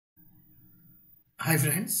Hi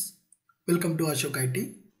friends, welcome to Ashok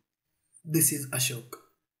IT. This is Ashok.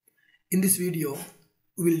 In this video,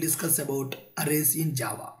 we will discuss about arrays in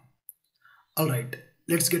Java. Alright,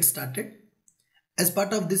 let's get started. As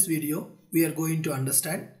part of this video, we are going to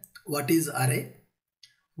understand what is array,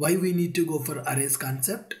 why we need to go for arrays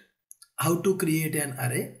concept, how to create an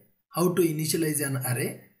array, how to initialize an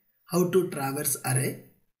array, how to traverse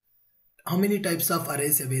array, how many types of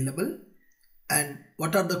arrays available, and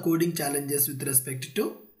what are the coding challenges with respect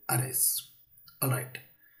to arrays. Alright,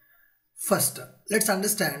 first let's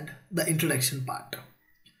understand the introduction part.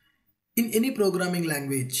 In any programming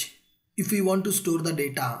language, if we want to store the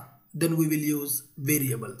data, then we will use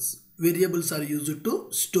variables. Variables are used to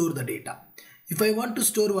store the data. If I want to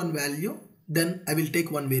store one value, then I will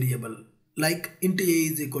take one variable like int a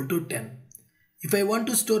is equal to 10. If I want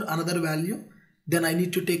to store another value, then I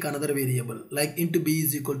need to take another variable like int b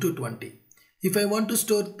is equal to 20. If I want to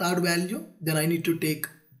store third value, then I need to take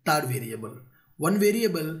third variable. One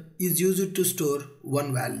variable is used to store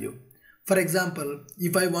one value. For example,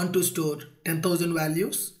 if I want to store 10,000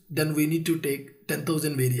 values, then we need to take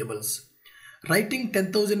 10,000 variables. Writing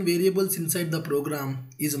 10,000 variables inside the program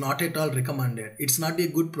is not at all recommended. It's not a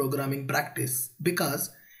good programming practice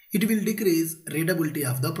because it will decrease readability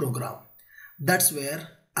of the program. That's where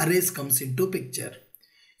arrays comes into picture.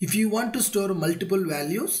 If you want to store multiple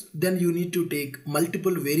values, then you need to take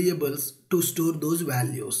multiple variables to store those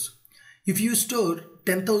values. If you store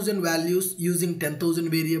 10,000 values using 10,000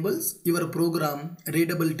 variables, your program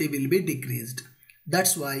readability will be decreased.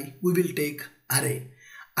 That's why we will take array.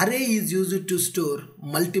 Array is used to store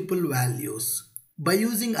multiple values. By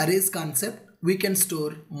using arrays concept, we can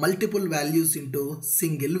store multiple values into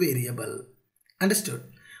single variable. Understood?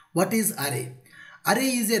 What is array? Array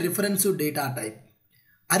is a reference to data type.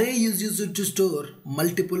 Array is used to store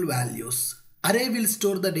multiple values. Array will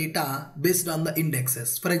store the data based on the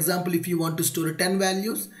indexes. For example, if you want to store 10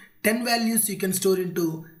 values you can store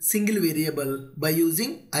into single variable by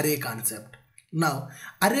using array concept. Now,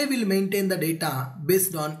 array will maintain the data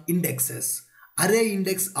based on indexes. Array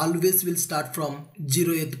index always will start from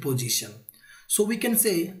 0th position. So we can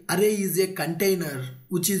say array is a container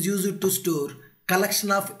which is used to store collection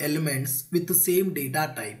of elements with the same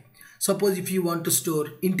data type. Suppose if you want to store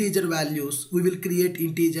integer values, we will create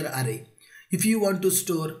integer array. If you want to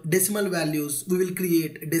store decimal values, we will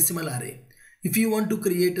create decimal array. If you want to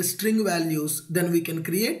create string values, then we can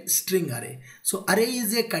create string array. So array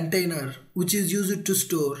is a container which is used to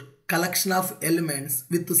store collection of elements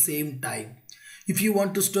with the same type. If you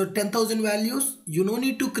want to store 10,000 values, you no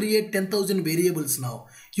need to create 10,000 variables now.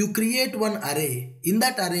 You create one array. In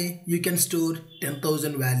that array, you can store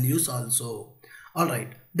 10,000 values also.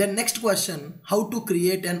 Alright, then next question, how to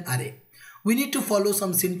create an array? We need to follow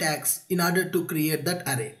some syntax in order to create that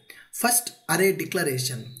array. First, array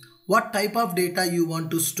declaration. What type of data you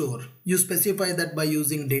want to store? You specify that by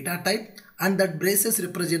using data type, and that braces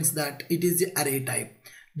represents that it is the array type.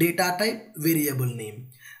 Data type, variable name.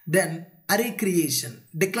 Then array creation,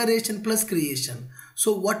 declaration plus creation.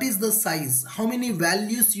 So what is the size? How many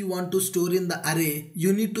values you want to store in the array?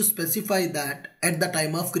 You need to specify that at the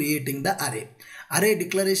time of creating the array. Array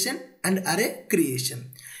declaration and array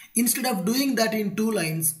creation. Instead of doing that in two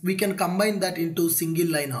lines, we can combine that into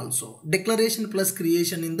single line also. Declaration plus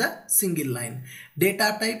creation in the single line.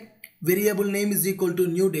 Data type, variable name is equal to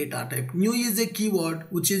new data type. New is a keyword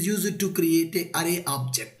which is used to create an array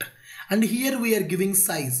object. And here we are giving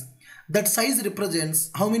size. That size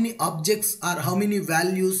represents how many objects or how many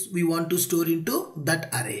values we want to store into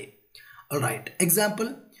that array. Alright,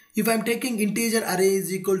 example, if I am taking integer array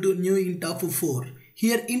is equal to new int of 4.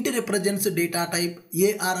 Here int represents data type,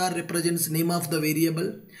 arr represents name of the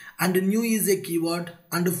variable, and new is a keyword,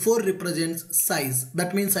 and 4 represents size.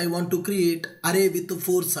 That means I want to create array with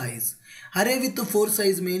 4 size. Array with 4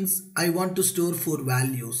 size means I want to store 4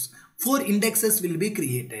 values. 4 indexes will be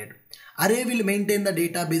created. Array will maintain the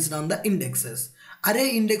data based on the indexes. Array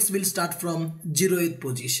index will start from 0th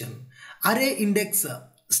position. Array index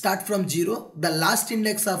start from 0. The last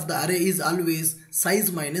index of the array is always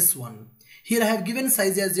size minus 1. Here I have given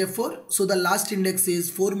size as a 4. So the last index is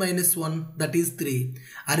 4 minus 1, that is 3.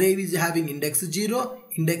 Array is having index 0,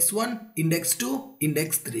 index 1, index 2,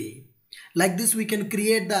 index 3. Like this we can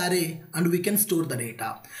create the array and we can store the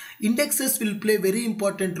data. Indexes will play very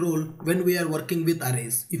important role when we are working with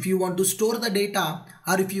arrays. If you want to store the data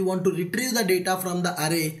or if you want to retrieve the data from the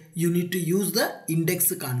array, you need to use the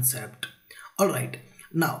index concept. Alright,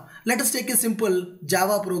 now let us take a simple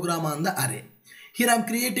Java program on the array. Here I am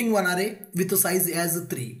creating one array with a size as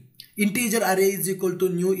 3. Integer array is equal to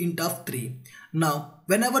new int of 3. Now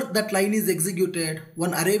Whenever that line is executed,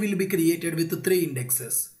 one array will be created with 3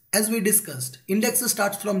 indexes. As we discussed, index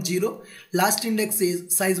starts from 0, last index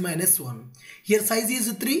is size minus 1. Here size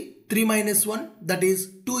is 3, 3 minus 1, that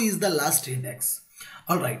is 2 is the last index.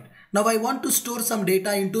 Alright, now I want to store some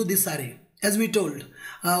data into this array. As we told,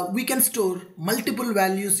 we can store multiple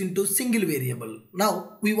values into single variable.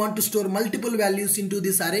 Now we want to store multiple values into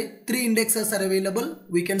this array. 3 indexes are available.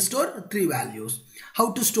 We can store 3 values.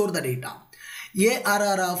 How to store the data?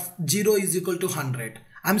 ARR of 0 is equal to 100.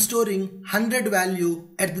 I'm storing 100 value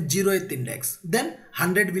at the 0th index. Then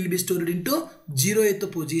 100 will be stored into 0th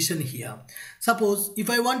position here. Suppose if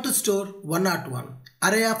I want to store 101,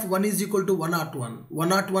 array of 1 is equal to 101.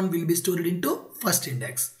 101 will be stored into first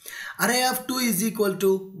index. Array of 2 is equal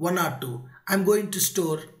to 102. I'm going to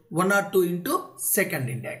store 102 into second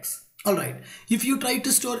index. Alright, if you try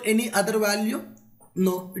to store any other value,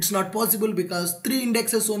 no, it's not possible because 3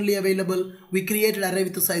 indexes only available. We created array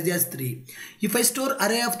with the size as 3. If I store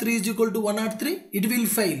array of 3 is equal to 103, it will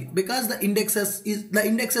fail because the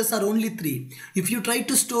indexes are only 3. If you try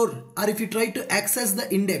to store or if you try to access the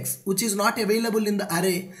index which is not available in the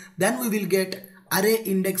array, then we will get array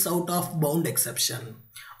index out of bound exception.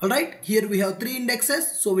 Alright, here we have 3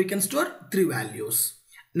 indexes, so we can store 3 values.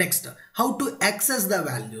 Next, how to access the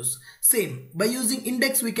values? Same, by using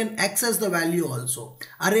index we can access the value also.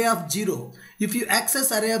 Array of 0. If you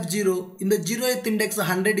access array of 0, in the 0th index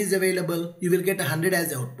 100 is available, you will get 100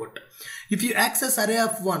 as output. If you access array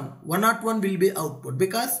of 1, 101 will be output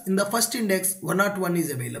because in the first index 101 is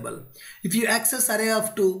available. If you access array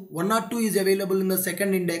of 2, 102 is available in the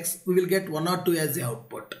second index, we will get 102 as the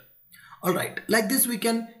output. Alright, like this we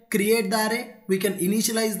can create the array, we can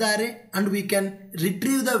initialize the array, and we can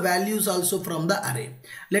retrieve the values also from the array.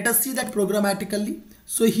 Let us see that programmatically.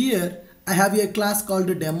 So here I have a class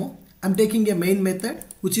called demo. I'm taking a main method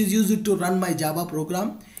which is used to run my Java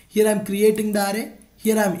program. Here I'm creating the array.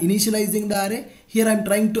 Here I'm initializing the array. Here I'm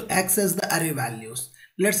trying to access the array values.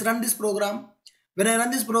 Let's run this program. When I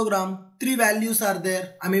run this program, 3 values are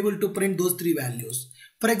there. I'm able to print those 3 values.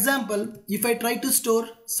 For example, if I try to store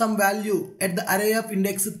some value at the array of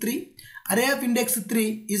index 3, array of index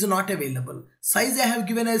 3 is not available. Size I have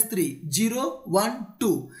given as 3, 0, 1,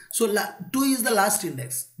 2. So 2 is the last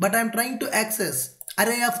index. But I am trying to access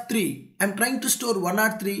array of 3. I am trying to store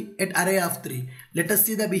 103 at array of 3. Let us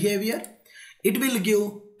see the behavior. It will give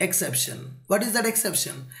exception. What is that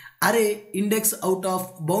exception? Array index out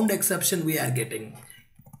of bound exception we are getting.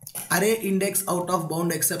 Array index out of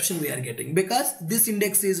bound exception we are getting because this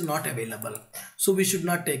index is not available. So we should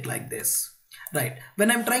not take like this. Right.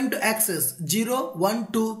 When I'm trying to access 0,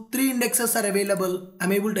 1, 2, 3 indexes are available.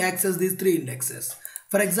 I'm able to access these 3 indexes.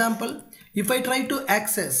 For example, if I try to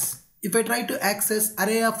access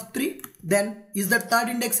array of 3, then is the third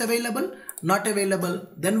index available? Not available.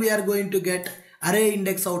 Then we are going to get array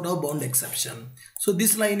index out of bound exception. So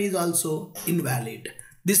this line is also invalid.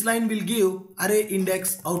 This line will give array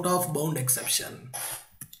index out of bound exception.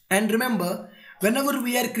 And remember, whenever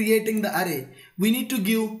we are creating the array, we need to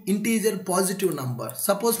give integer positive number.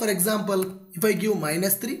 Suppose for example, if I give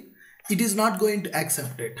 -3, it is not going to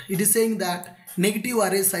accept it. It is saying that negative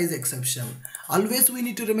array size exception. Always we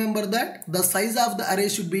need to remember that the size of the array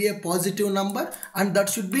should be a positive number and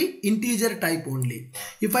that should be integer type only.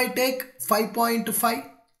 If I take 5.5,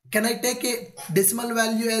 can I take a decimal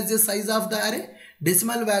value as the size of the array?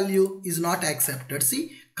 Decimal value is not accepted. See,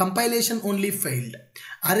 compilation only failed.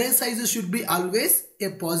 Array size should be always a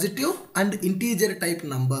positive and integer type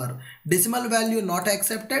number. Decimal value not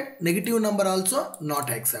accepted, negative number also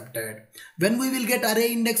not accepted. When we will get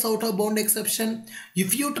array index out of bound exception?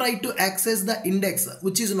 If you try to access the index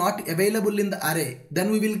which is not available in the array,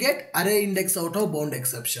 then we will get array index out of bound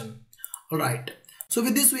exception. Alright. So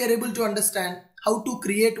with this we are able to understand how to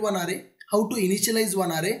create one array, how to initialize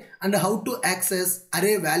one array, and how to access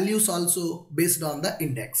array values also based on the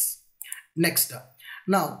index. Next,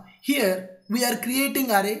 now here we are creating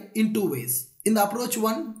array in 2 ways. In the approach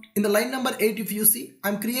 1, in the line number 8 if you see, I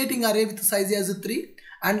am creating array with size as 3,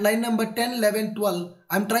 and line number 10, 11, 12,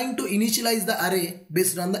 I am trying to initialize the array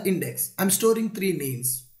based on the index. I am storing 3 names.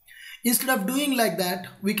 Instead of doing like that,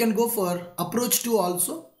 we can go for approach 2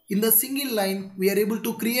 also. In the single line, we are able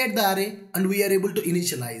to create the array and we are able to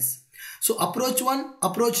initialize. So approach 1,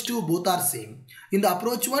 approach 2 both are same. In the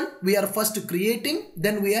approach 1, we are first creating,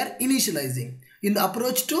 then we are initializing. In the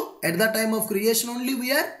approach 2, at the time of creation only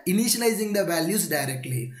we are initializing the values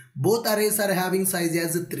directly. Both arrays are having size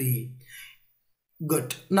as 3.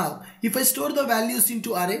 Good. Now, if I store the values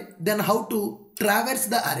into array, then how to traverse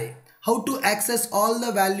the array? how to access all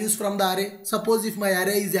the values from the array. Suppose if my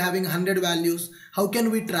array is having 100 values, how can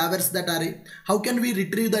we traverse that array? How can we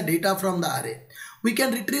retrieve the data from the array? We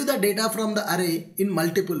can retrieve the data from the array in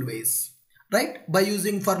multiple ways, right? By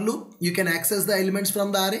using for loop, you can access the elements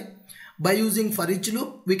from the array. By using for each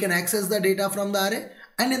loop, we can access the data from the array.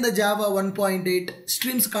 And in the Java 1.8,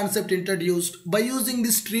 streams concept introduced. By using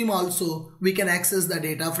this stream also, we can access the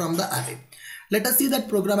data from the array. Let us see that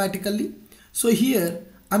programmatically. So here,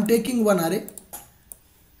 I'm taking one array,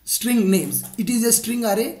 string names. It is a string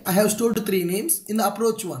array. I have stored 3 names. In the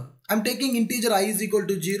approach 1, I'm taking integer I is equal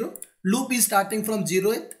to 0. Loop is starting from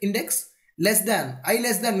 0th index, less than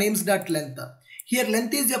names.length. Here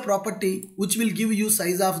length is a property which will give you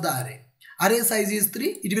size of the array. Array size is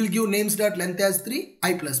 3. It will give names.length as 3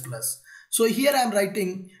 I++. So here I am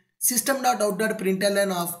writing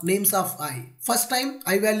system.out.println of names of I. First time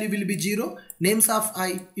I value will be 0. Names of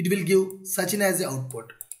I, it will give Sachin as the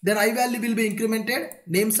output. Then I value will be incremented.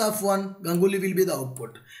 Names of 1, Ganguly will be the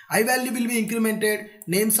output. I value will be incremented.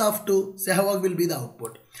 Names of 2, Sehwag will be the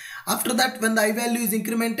output. After that, when the I value is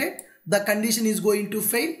incremented, the condition is going to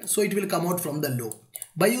fail. So it will come out from the loop.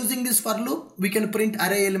 By using this for loop, we can print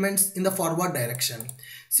array elements in the forward direction.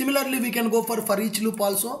 Similarly, we can go for each loop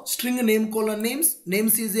also. String name colon names.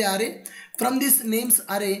 Names is the array. From this names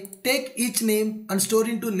array, take each name and store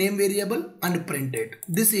into name variable and print it.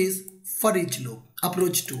 This is for each loop.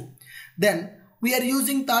 Approach 2. Then we are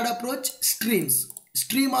using third approach, streams.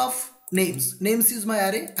 Stream of names. Names is my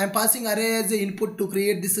array. I am passing array as the input to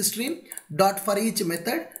create this stream. Dot for each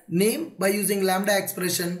method. Name, by using lambda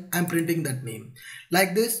expression, I am printing that name.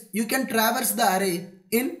 Like this, you can traverse the array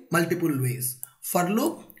in multiple ways. For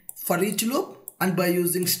loop, for each loop, and by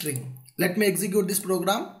using string. Let me execute this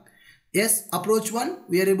program. Yes, approach 1,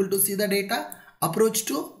 we are able to see the data. Approach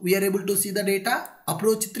 2, we are able to see the data.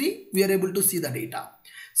 Approach 3, we are able to see the data.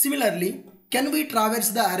 Similarly, can we traverse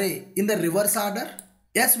the array in the reverse order?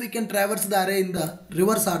 Yes, we can traverse the array in the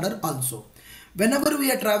reverse order also. Whenever we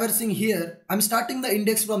are traversing here, I'm starting the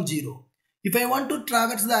index from 0. If I want to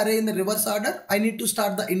traverse the array in the reverse order, I need to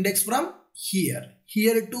start the index from here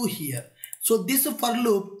to here. So this for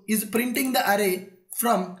loop is printing the array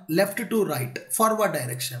from left to right, forward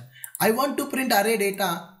direction. I want to print array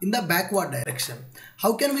data in the backward direction.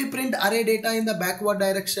 How can we print array data in the backward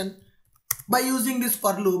direction? By using this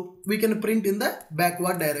for loop, we can print in the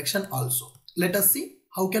backward direction also. Let us see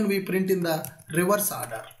how can we print in the reverse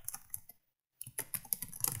order.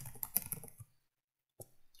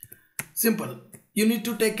 Simple. You need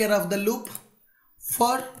to take care of the loop.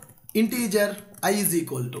 For integer I is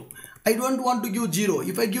equal to. I don't want to give 0.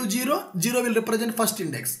 If I give 0, 0 will represent first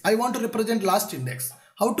index. I want to represent last index.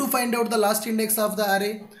 How to find out the last index of the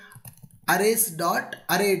array?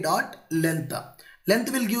 Array dot length.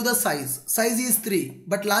 Length will give the size. Size is 3,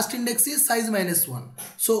 but last index is size minus 1.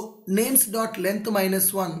 So names dot length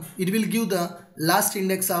minus 1, it will give the last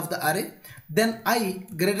index of the array. Then I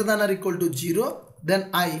greater than or equal to 0.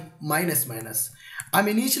 Then I minus. I'm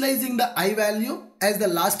initializing the I value as the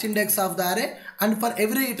last index of the array, and for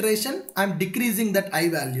every iteration I'm decreasing that I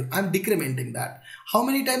value. I'm decrementing that. How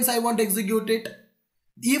many times I want to execute it?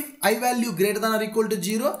 If I value greater than or equal to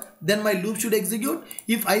 0, then my loop should execute.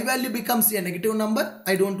 If I value becomes a negative number,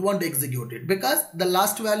 I don't want to execute it because the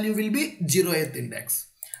last value will be 0th index.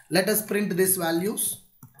 Let us print these values.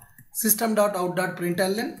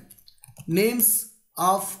 System.out.println names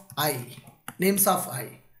of I. Names of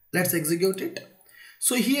I. Let's execute it.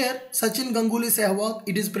 So here Sachin, Ganguly, Sehwag,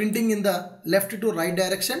 it is printing in the left to right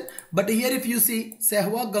direction. But here if you see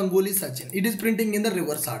Sehwag, Ganguly, Sachin, it is printing in the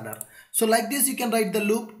reverse order. So like this you can write the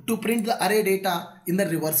loop to print the array data in the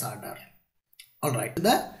reverse order. Alright,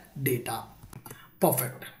 the data.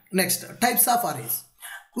 Perfect. Next, types of arrays.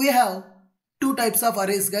 We have two types of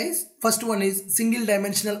arrays, guys. First one is single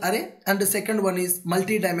dimensional array and the second one is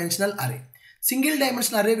multi-dimensional array. Single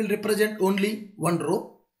dimensional array will represent only one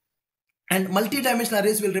row and multi-dimensional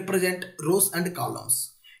arrays will represent rows and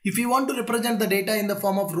columns. If you want to represent the data in the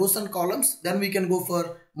form of rows and columns, then we can go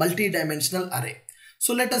for multi-dimensional array.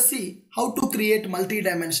 So let us see how to create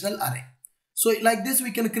multi-dimensional array. So like this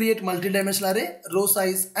we can create multi-dimensional array. Row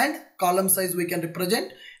size and column size we can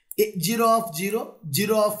represent 0 of 0,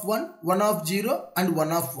 0 of 1, 1 of 0 and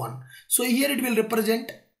 1 of 1. So here it will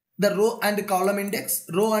represent the row and column index,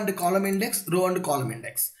 row and column index, row and column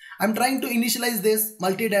index. I'm trying to initialize this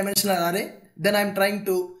multi-dimensional array. Then I'm trying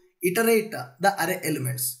to iterate the array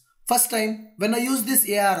elements. First time when I use this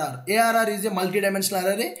ARR is a multi-dimensional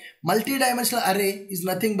array. Multi-dimensional array is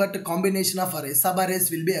nothing but a combination of arrays.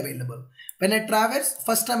 Sub-arrays will be available. When I traverse,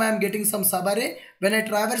 first time I am getting some subarray. When I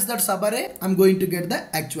traverse that subarray, I am going to get the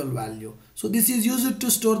actual value. So this is used to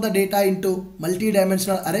store the data into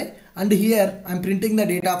multi-dimensional array, and here I am printing the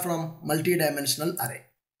data from multi-dimensional array.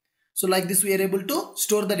 So like this we are able to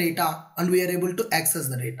store the data and we are able to access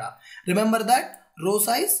the data. Remember that row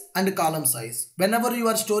size and column size. Whenever you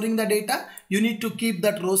are storing the data, you need to keep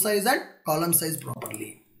that row size and column size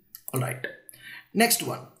properly. Alright. Next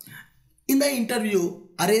one. In the interview,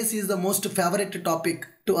 arrays is the most favorite topic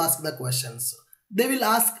to ask the questions. They will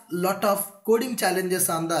ask lot of coding challenges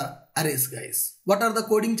on the arrays, guys. What are the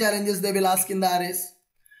coding challenges they will ask in the arrays?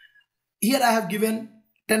 Here I have given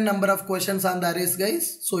 10 number of questions on the arrays,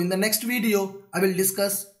 guys. So in the next video, I will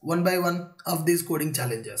discuss one by one of these coding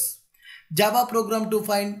challenges. Java program to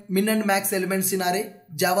find min and max elements in array.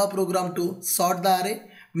 Java program to sort the array.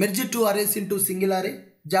 Merge two arrays into single array.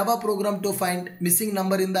 Java program to find missing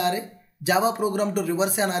number in the array. Java program to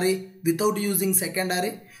reverse an array without using second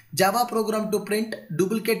array. Java program to print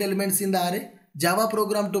duplicate elements in the array. Java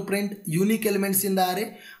program to print unique elements in the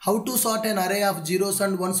array. How to sort an array of zeros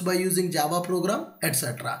and ones by using Java program,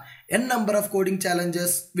 etc. N number of coding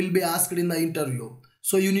challenges will be asked in the interview.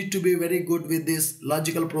 So you need to be very good with this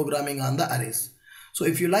logical programming on the arrays. So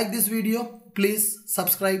if you like this video, please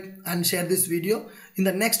subscribe and share this video. In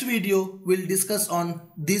the next video, we'll discuss on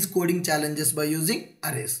these coding challenges by using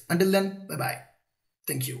arrays. Until then, bye bye.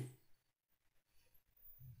 Thank you.